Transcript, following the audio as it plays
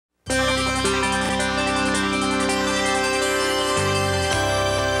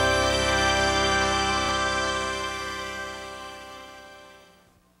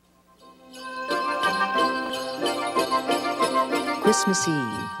Christmas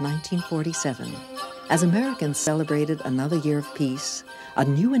Eve, 1947. As Americans celebrated another year of peace, a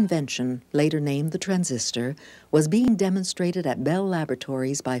new invention, later named the transistor, was being demonstrated at Bell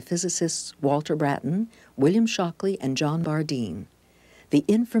Laboratories by physicists Walter Brattain, William Shockley, and John Bardeen. The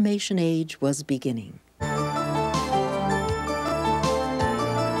information age was beginning.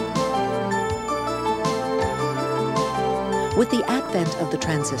 With the advent of the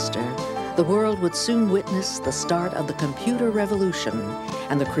transistor, the world would soon witness the start of the computer revolution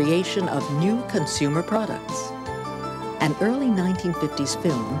and the creation of new consumer products. An early 1950s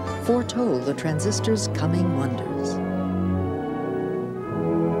film foretold the transistor's coming wonders.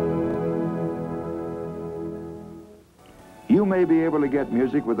 You may be able to get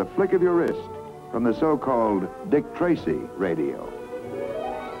music with a flick of your wrist from the so-called Dick Tracy radio.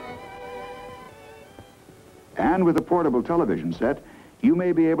 And with a portable television set, you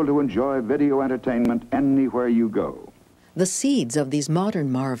may be able to enjoy video entertainment anywhere you go. The seeds of these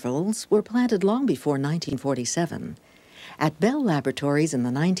modern marvels were planted long before 1947. At Bell Laboratories in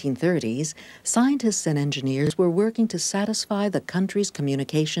the 1930s, scientists and engineers were working to satisfy the country's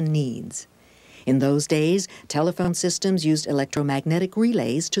communication needs. In those days, telephone systems used electromagnetic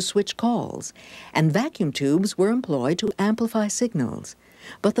relays to switch calls, and vacuum tubes were employed to amplify signals.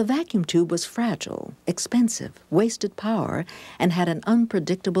 But the vacuum tube was fragile, expensive, wasted power, and had an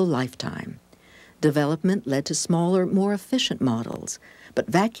unpredictable lifetime. Development led to smaller, more efficient models, but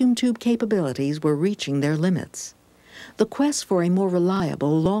vacuum tube capabilities were reaching their limits. The quest for a more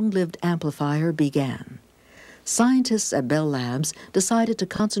reliable, long-lived amplifier began. Scientists at Bell Labs decided to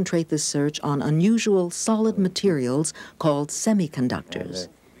concentrate this search on unusual solid materials called semiconductors.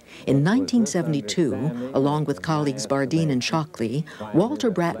 In 1972, along with colleagues Bardeen and Shockley, Walter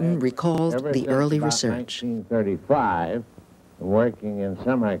Brattain recalled the early research. 1935, working in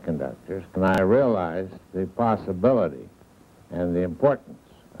semiconductors, and I realized the possibility and the importance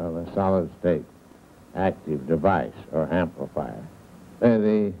of a solid-state active device or amplifier.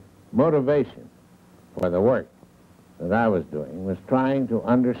 The motivation for the work that I was doing was trying to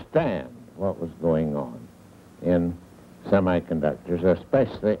understand what was going on in semiconductors,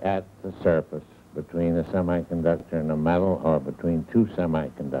 especially at the surface between a semiconductor and a metal or between two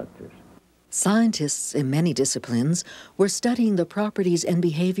semiconductors. Scientists in many disciplines were studying the properties and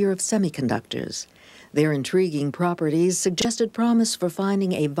behavior of semiconductors. Their intriguing properties suggested promise for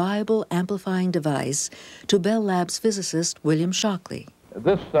finding a viable amplifying device to Bell Labs physicist William Shockley.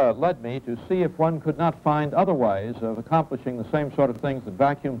 This led me to see if one could not find other ways of accomplishing the same sort of things that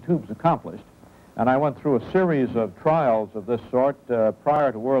vacuum tubes accomplished. And I went through a series of trials of this sort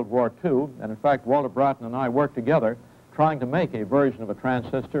prior to World War II. And in fact, Walter Brattain and I worked together trying to make a version of a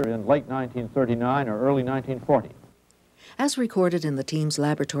transistor in late 1939 or early 1940. As recorded in the team's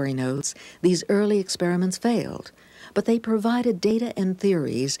laboratory notes, these early experiments failed, but they provided data and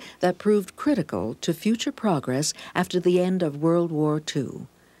theories that proved critical to future progress after the end of World War II.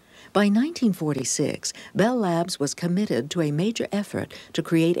 By 1946, Bell Labs was committed to a major effort to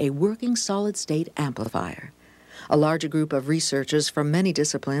create a working solid-state amplifier. A larger group of researchers from many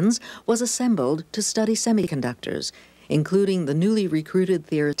disciplines was assembled to study semiconductors, including the newly recruited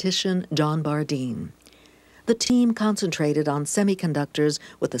theoretician John Bardeen. The team concentrated on semiconductors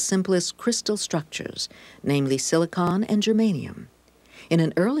with the simplest crystal structures, namely silicon and germanium. In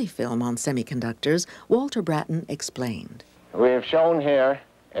an early film on semiconductors, Walter Brattain explained. We have shown here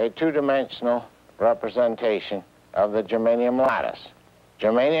a two-dimensional representation of the germanium lattice.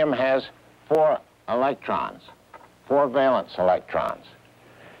 Germanium has 4 electrons, 4 valence electrons.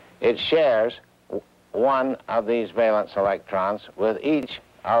 It shares one of these valence electrons with each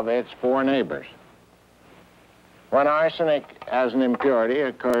of its 4 neighbors. When arsenic as an impurity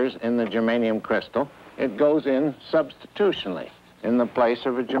occurs in the germanium crystal, it goes in substitutionally in the place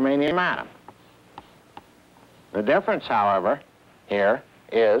of a germanium atom. The difference, however, here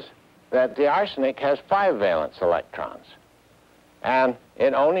is that the arsenic has 5 valence electrons, and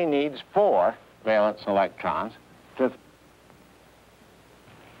it only needs 4 valence electrons to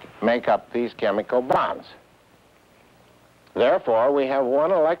make up these chemical bonds. Therefore, we have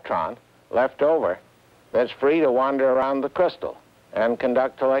 1 electron left over that's free to wander around the crystal and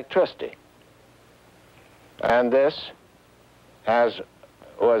conduct electricity. And this, as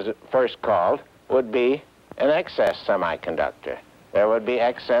was first called, would be an excess semiconductor. There would be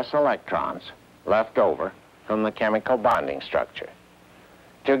excess electrons left over from the chemical bonding structure.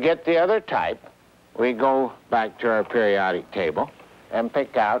 To get the other type, we go back to our periodic table and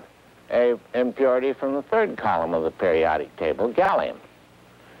pick out an impurity from the 3rd column of the periodic table, gallium.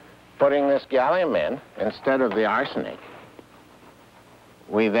 Putting this gallium in instead of the arsenic,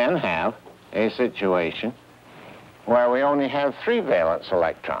 we then have a situation where we only have 3 valence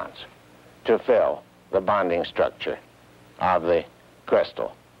electrons to fill the bonding structure of the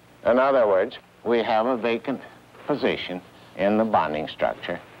crystal. In other words, we have a vacant position in the bonding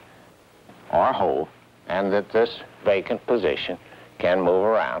structure or hole, and that this vacant position can move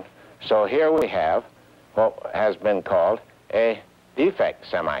around. So here we have what has been called a defect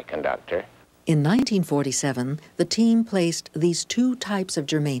semiconductor. In 1947, the team placed these 2 types of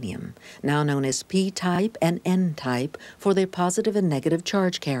germanium, now known as P-type and N-type, for their positive and negative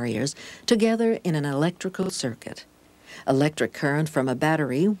charge carriers, together in an electrical circuit. Electric current from a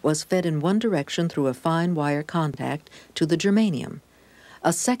battery was fed in one direction through a fine wire contact to the germanium.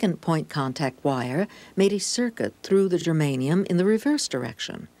 A second point contact wire made a circuit through the germanium in the reverse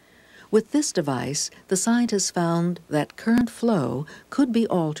direction. With this device, the scientists found that current flow could be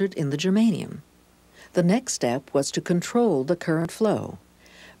altered in the germanium. The next step was to control the current flow.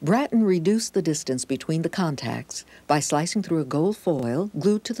 Bratton reduced the distance between the contacts by slicing through a gold foil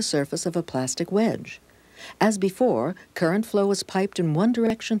glued to the surface of a plastic wedge. As before, current flow was piped in one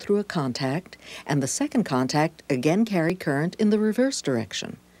direction through a contact, and the second contact again carried current in the reverse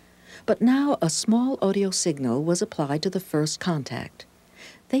direction. But now a small audio signal was applied to the first contact.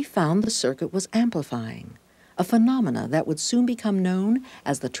 They found the circuit was amplifying, a phenomena that would soon become known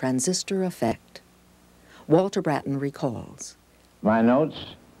as the transistor effect. Walter Bratton recalls, My notes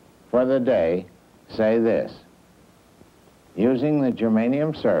for the day say this: using the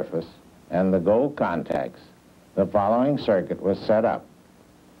germanium surface and the gold contacts, the following circuit was set up.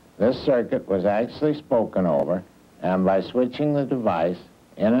 This circuit was actually spoken over, and by switching the device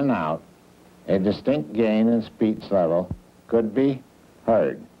in and out, a distinct gain in speech level could be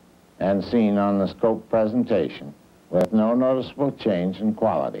heard and seen on the scope presentation with no noticeable change in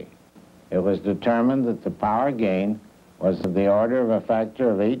quality. It was determined that the power gain was of the order of a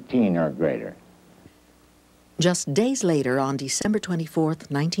factor of 18 or greater. Just days later, on December 24,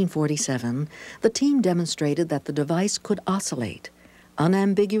 1947, the team demonstrated that the device could oscillate,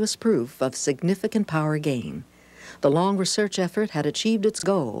 unambiguous proof of significant power gain. The long research effort had achieved its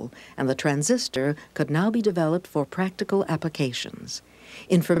goal, and the transistor could now be developed for practical applications.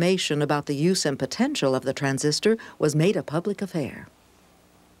 Information about the use and potential of the transistor was made a public affair.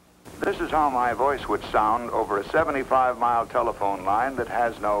 This is how my voice would sound over a 75-mile telephone line that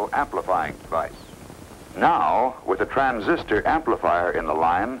has no amplifying device. Now, with a transistor amplifier in the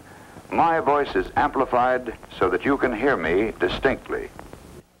line, my voice is amplified so that you can hear me distinctly.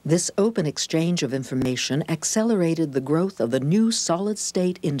 This open exchange of information accelerated the growth of the new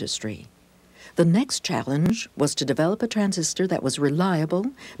solid-state industry. The next challenge was to develop a transistor that was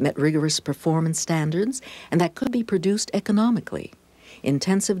reliable, met rigorous performance standards, and that could be produced economically.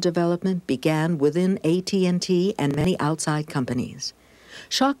 Intensive development began within AT&T and many outside companies.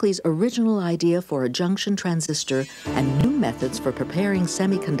 Shockley's original idea for a junction transistor and new methods for preparing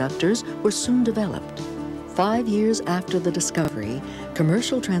semiconductors were soon developed. 5 years after the discovery,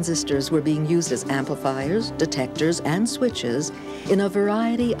 commercial transistors were being used as amplifiers, detectors, and switches in a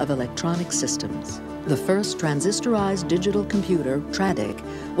variety of electronic systems. The first transistorized digital computer, TRADIC,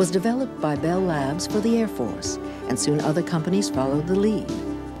 was developed by Bell Labs for the Air Force, and soon other companies followed the lead.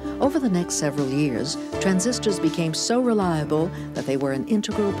 Over the next several years, transistors became so reliable that they were an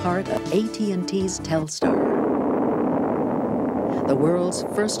integral part of AT&T's Telstar, the world's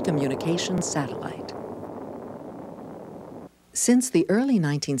first communications satellite. Since the early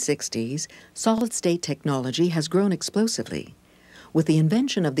 1960s, solid-state technology has grown explosively. With the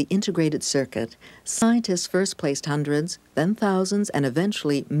invention of the integrated circuit, scientists first placed hundreds, then thousands, and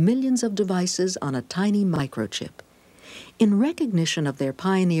eventually millions of devices on a tiny microchip. In recognition of their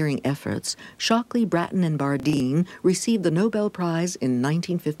pioneering efforts, Shockley, Bratton, and Bardeen received the Nobel Prize in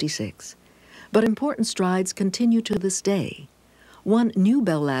 1956. But important strides continue to this day. One new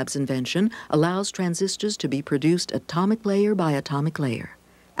Bell Labs invention allows transistors to be produced atomic layer by atomic layer.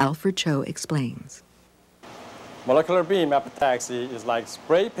 Alfred Cho explains. Molecular beam epitaxy is like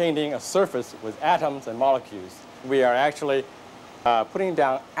spray painting a surface with atoms and molecules. We are actually putting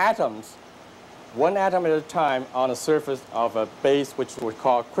down atoms, one atom at a time, on a surface of a base which we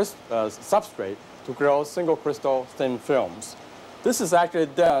call substrate to grow single crystal thin films. This is actually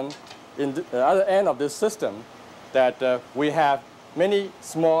done in the other end of this system, that we have many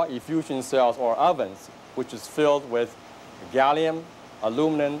small effusion cells or ovens, which is filled with gallium,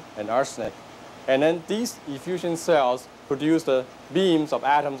 aluminum, and arsenic. And then these effusion cells produce the beams of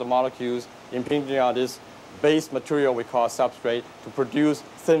atoms and molecules impinging on this base material we call substrate to produce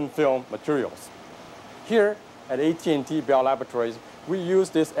thin film materials. Here at AT&T Bell Laboratories, we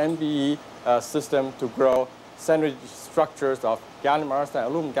use this MBE system to grow sandwich structures of gallium arsenide,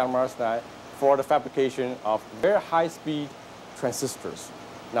 aluminum gallium arsenide for the fabrication of very high-speed transistors.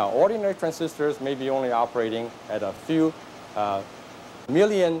 Now, ordinary transistors may be only operating at a few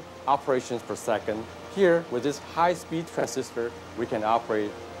million operations per second. Here, with this high-speed transistor, we can operate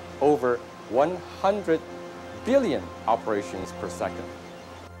over 100 billion operations per second.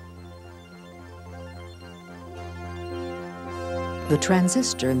 The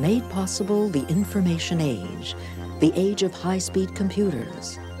transistor made possible the information age, the age of high-speed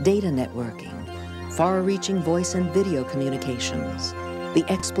computers, data networking, far-reaching voice and video communications, the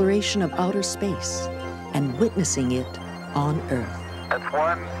exploration of outer space, and witnessing it on Earth. It's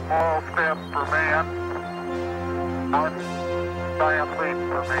one small step for man, one giant leap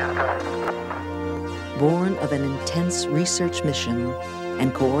for mankind. Born of an intense research mission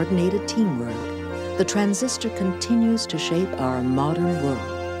and coordinated teamwork, the transistor continues to shape our modern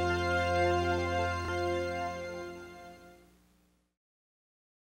world.